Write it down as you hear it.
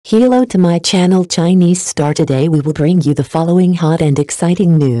Hello to my channel Chinese Star. Today we will bring you the following hot and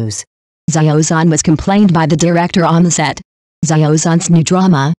exciting news. Xiao Zhan was complained by the director on the set. Xiao Zhan's new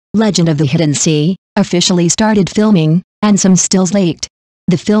drama, Legend of the Hidden Sea, officially started filming, and some stills leaked.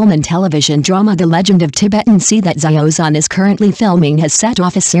 The film and television drama The Legend of Tibetan Sea that Xiao Zhan is currently filming has set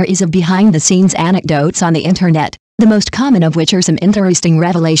off a series of behind-the-scenes anecdotes on the internet, the most common of which are some interesting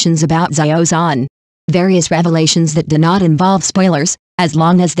revelations about Xiao Zhan. Various revelations that do not involve spoilers, as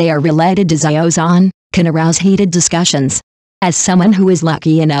long as they are related to Xiao Zhan, can arouse heated discussions. As someone who is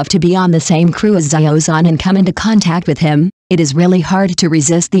lucky enough to be on the same crew as Xiao Zhan and come into contact with him, it is really hard to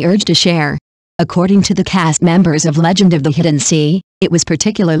resist the urge to share. According to the cast members of Legend of the Hidden Sea, it was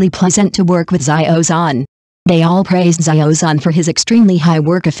particularly pleasant to work with Xiao Zhan. They all praised Xiao Zhan for his extremely high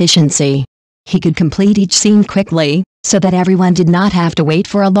work efficiency. He could complete each scene quickly, so that everyone did not have to wait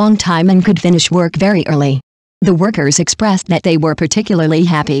for a long time and could finish work very early. The workers expressed that they were particularly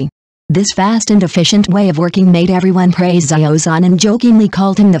happy. This fast and efficient way of working made everyone praise Xiao Zhan and jokingly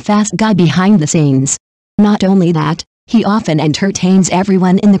called him the fast guy behind the scenes. Not only that, he often entertains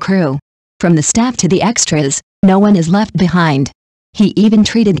everyone in the crew. From the staff to the extras, no one is left behind. He even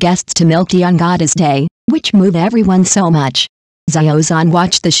treated guests to milk tea on Goddess Day, which moved everyone so much. Xiao Zhan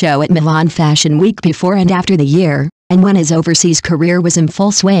watched the show at Milan Fashion Week before and after the year, and when his overseas career was in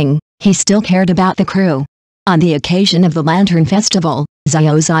full swing, he still cared about the crew. On the occasion of the Lantern Festival,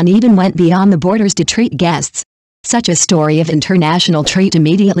 Xiao Zhan even went beyond the borders to treat guests. Such a story of international treat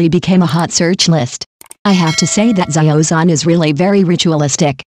immediately became a hot search list. I have to say that Xiao Zhan is really very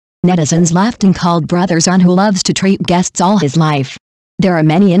ritualistic. Netizens laughed and called Brother Zhan who loves to treat guests all his life. There are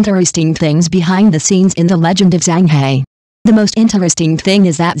many interesting things behind the scenes in The Legend of Tibetan Sea. The most interesting thing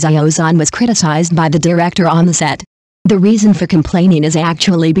is that Xiao Zhan was criticized by the director on the set. The reason for complaining is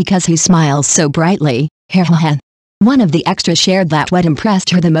actually because he smiles so brightly. One of the extras shared that what impressed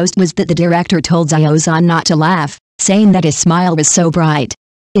her the most was that the director told Xiao Zhan not to laugh, saying that his smile was so bright.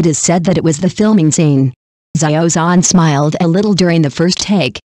 It is said that it was the filming scene. Xiao Zhan smiled a little during the first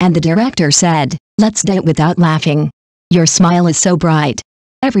take, and the director said, "Let's do it without laughing. Your smile is so bright."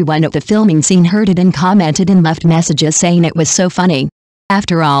 Everyone at the filming scene heard it and commented and left messages saying it was so funny.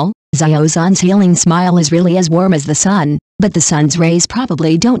 After all, Xiao Zhan's healing smile is really as warm as the sun, but the sun's rays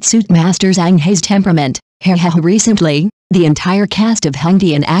probably don't suit Master Zhang Hei's temperament. Recently, the entire cast of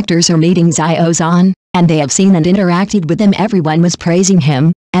Hongdian actors are meeting Xiao Zhan, and they have seen and interacted with him. Everyone was praising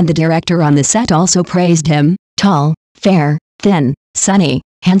him, and the director on the set also praised him: tall, fair, thin, sunny,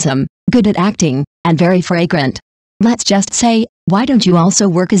 handsome, good at acting, and very fragrant. Let's just say, why don't you also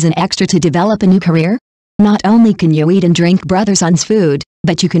work as an extra to develop a new career? Not only can you eat and drink Brother Zhan's food,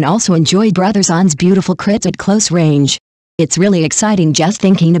 but you can also enjoy Brother Zhan's beautiful crits at close range. It's really exciting just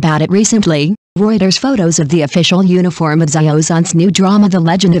thinking about it. Recently, Reuters photos of the official uniform of Xiao Zhan's new drama The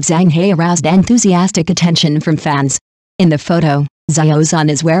Legend of Tibetan Sea aroused enthusiastic attention from fans. In the photo, Xiao Zhan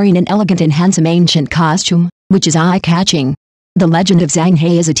is wearing an elegant and handsome ancient costume, which is eye-catching. The Legend of Tibetan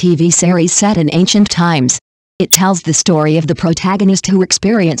Sea is a TV series set in ancient times. It tells the story of the protagonist who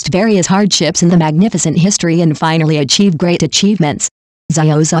experienced various hardships in the magnificent history and finally achieved great achievements.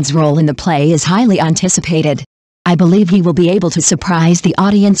 Xiao Zhan's role in the play is highly anticipated. I believe he will be able to surprise the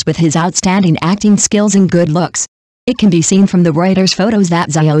audience with his outstanding acting skills and good looks. It can be seen from the Reuters photos that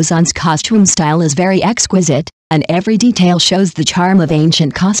Xiao Zhan's costume style is very exquisite, and every detail shows the charm of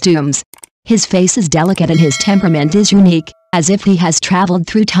ancient costumes. His face is delicate and his temperament is unique, as if he has traveled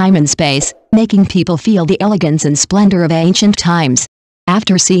through time and space, making people feel the elegance and splendor of ancient times.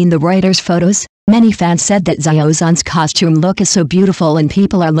 After seeing the Reuters photos, many fans said that Xiao Zhan's costume look is so beautiful and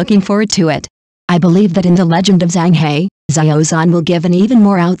people are looking forward to it. I believe that in The Legend of Tibetan Sea, Xiao Zhan will give an even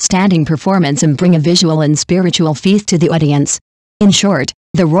more outstanding performance and bring a visual and spiritual feast to the audience. In short,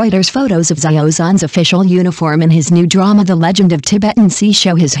 the Reuters photos of Xiao Zhan's official uniform in his new drama The Legend of Tibetan Sea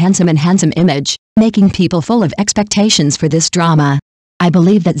show his handsome image, making people full of expectations for this drama. I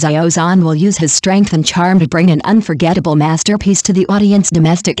believe that Xiao Zhan will use his strength and charm to bring an unforgettable masterpiece to the audience.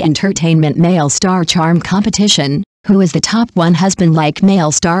 Domestic entertainment male star charm competition. Who is the top one husband-like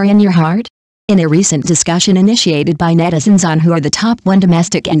male star in your heart? In a recent discussion initiated by netizens on who are the top 1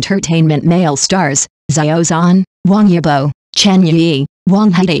 domestic entertainment male stars, Xiao Zhan, Wang Yibo, Chen Yi,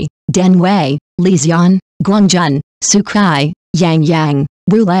 Wang Heidi, Den Wei, Li Xian, Guang Jun, Su Kai, Yang Yang,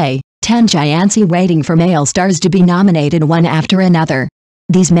 Wu Lei, Tan Jianxi waiting for male stars to be nominated one after another.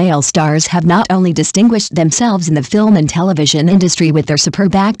 These male stars have not only distinguished themselves in the film and television industry with their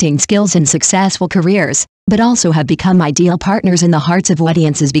superb acting skills and successful careers, but also have become ideal partners in the hearts of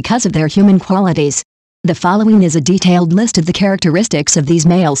audiences because of their human qualities. The following is a detailed list of the characteristics of these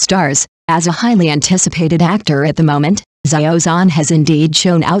male stars. As a highly anticipated actor at the moment, Xiao Zhan has indeed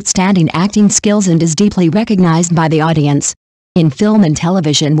shown outstanding acting skills and is deeply recognized by the audience. In film and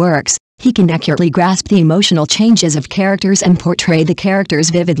television works, he can accurately grasp the emotional changes of characters and portray the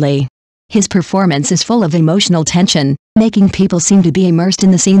characters vividly. His performance is full of emotional tension, making people seem to be immersed in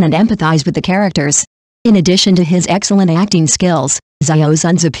the scene and empathize with the characters. In addition to his excellent acting skills, Xiao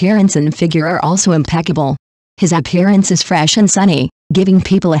Zhan's appearance and figure are also impeccable. His appearance is fresh and sunny, giving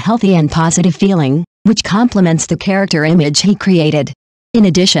people a healthy and positive feeling, which complements the character image he created. In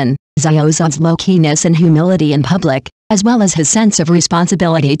addition, Xiao Zhan's low-keyness and humility in public, as well as his sense of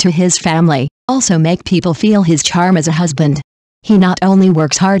responsibility to his family, also make people feel his charm as a husband. He not only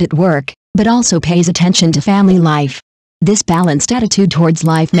works hard at work, but also pays attention to family life. This balanced attitude towards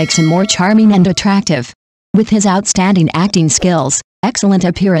life makes him more charming and attractive. With his outstanding acting skills, excellent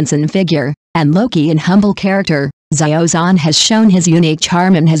appearance and figure, and low-key and humble character, Xiao Zhan has shown his unique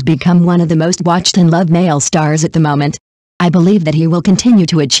charm and has become one of the most watched and loved male stars at the moment. I believe that he will continue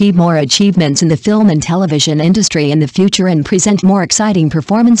to achieve more achievements in the film and television industry in the future and present more exciting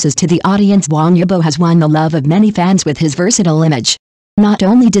performances to the audience. Wang Yibo has won the love of many fans with his versatile image. Not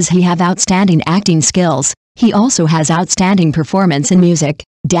only does he have outstanding acting skills, he also has outstanding performance in music,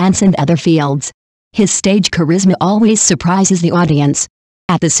 dance and other fields. His stage charisma always surprises the audience.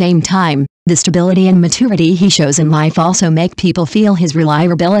 At the same time, the stability and maturity he shows in life also make people feel his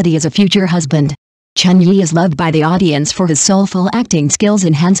reliability as a future husband. Chun Yi is loved by the audience for his soulful acting skills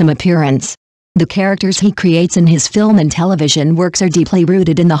and handsome appearance. The characters he creates in his film and television works are deeply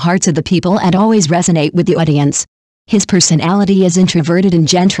rooted in the hearts of the people and always resonate with the audience. His personality is introverted and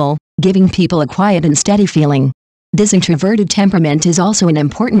gentle, giving people a quiet and steady feeling. This introverted temperament is also an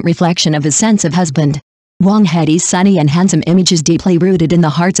important reflection of his sense of husband. Wang Heidi's sunny and handsome image is deeply rooted in the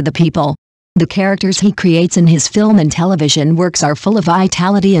hearts of the people. The characters he creates in his film and television works are full of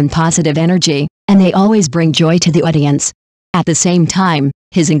vitality and positive energy, and they always bring joy to the audience. At the same time,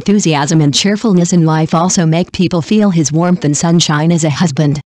 his enthusiasm and cheerfulness in life also make people feel his warmth and sunshine as a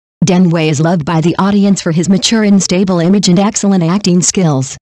husband. Den Wei is loved by the audience for his mature and stable image and excellent acting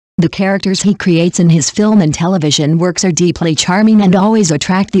skills. The characters he creates in his film and television works are deeply charming and always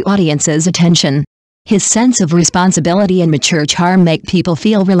attract the audience's attention. His sense of responsibility and mature charm make people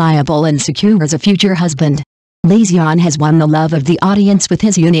feel reliable and secure as a future husband. Li Xian has won the love of the audience with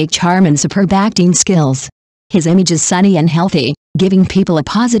his unique charm and superb acting skills. His image is sunny and healthy, giving people a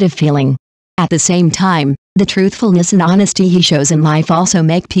positive feeling. At the same time, the truthfulness and honesty he shows in life also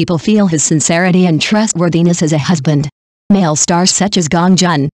make people feel his sincerity and trustworthiness as a husband. Male stars such as Gong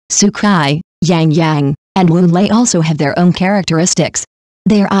Jun, Su Kai, Yang Yang, and Wu Lei also have their own characteristics.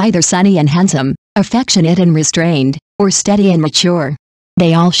 They are either sunny and handsome, affectionate and restrained, or steady and mature.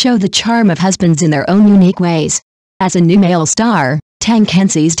 They all show the charm of husbands in their own unique ways. As a new male star, Tang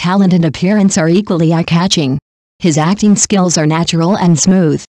Kenzi's talent and appearance are equally eye-catching. His acting skills are natural and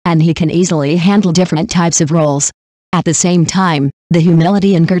smooth, and he can easily handle different types of roles. At the same time, the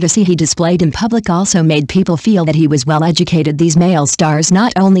humility and courtesy he displayed in public also made people feel that he was well educated. These male stars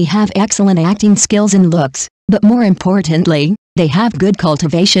not only have excellent acting skills and looks, but more importantly, they have good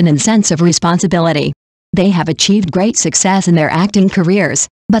cultivation and sense of responsibility. They have achieved great success in their acting careers,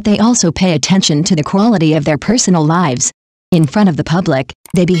 but they also pay attention to the quality of their personal lives. In front of the public,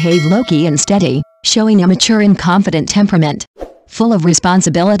 they behave low-key and steady, showing a mature and confident temperament. Full of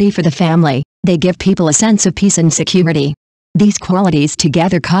responsibility for the family, they give people a sense of peace and security. These qualities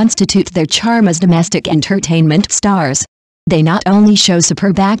together constitute their charm as domestic entertainment stars. They not only show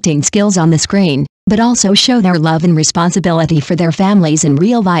superb acting skills on the screen, but also show their love and responsibility for their families in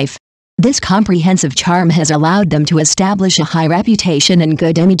real life. This comprehensive charm has allowed them to establish a high reputation and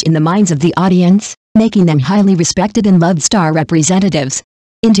good image in the minds of the audience, making them highly respected and loved star representatives.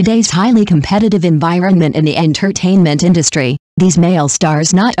 In today's highly competitive environment in the entertainment industry, these male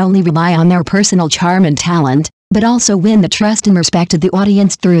stars not only rely on their personal charm and talent, but also win the trust and respect of the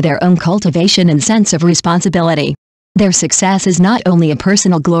audience through their own cultivation and sense of responsibility. Their success is not only a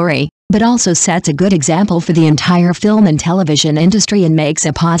personal glory, but also sets a good example for the entire film and television industry and makes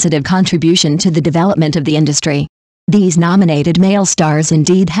a positive contribution to the development of the industry. These nominated male stars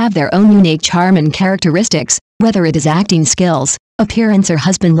indeed have their own unique charm and characteristics, whether it is acting skills, appearance or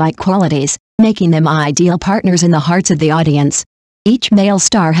husband-like qualities, making them ideal partners in the hearts of the audience. Each male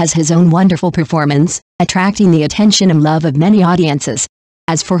star has his own wonderful performance, attracting the attention and love of many audiences.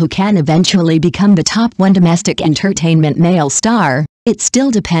 As for who can eventually become the top one domestic entertainment male star, it still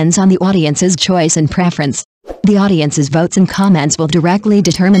depends on the audience's choice and preference. The audience's votes and comments will directly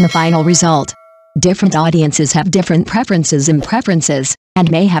determine the final result. Different audiences have different preferences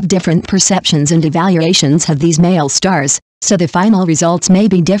and may have different perceptions and evaluations of these male stars, so the final results may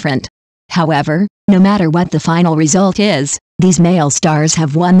be different. However, no matter what the final result is, these male stars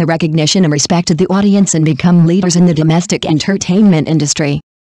have won the recognition and respect of the audience and become leaders in the domestic entertainment industry.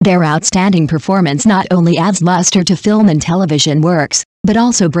 Their outstanding performance not only adds luster to film and television works, but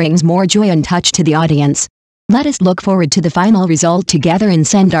also brings more joy and touch to the audience. Let us look forward to the final result together and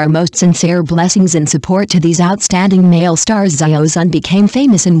send our most sincere blessings and support to these outstanding male stars. Xiao Zhan became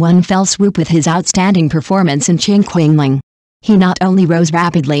famous in one fell swoop with his outstanding performance in Qingqingling. He not only rose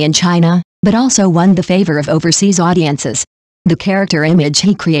rapidly in China, but also won the favor of overseas audiences. The character image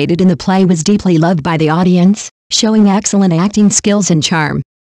he created in the play was deeply loved by the audience, showing excellent acting skills and charm.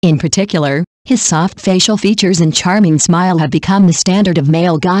 In particular, his soft facial features and charming smile have become the standard of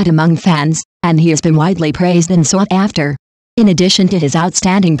male god among fans, and he has been widely praised and sought after. In addition to his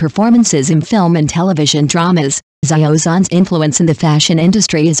outstanding performances in film and television dramas, Xiao Zhan's influence in the fashion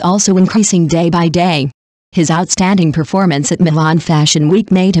industry is also increasing day by day. His outstanding performance at Milan Fashion Week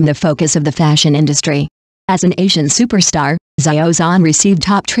made him the focus of the fashion industry. As an Asian superstar, Xiao Zhan received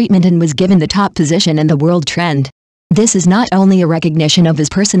top treatment and was given the top position in the world trend. This is not only a recognition of his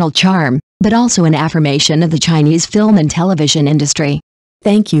personal charm, but also an affirmation of the Chinese film and television industry.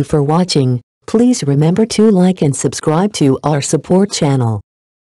 Thank you for watching. Please remember to like and subscribe to our support channel.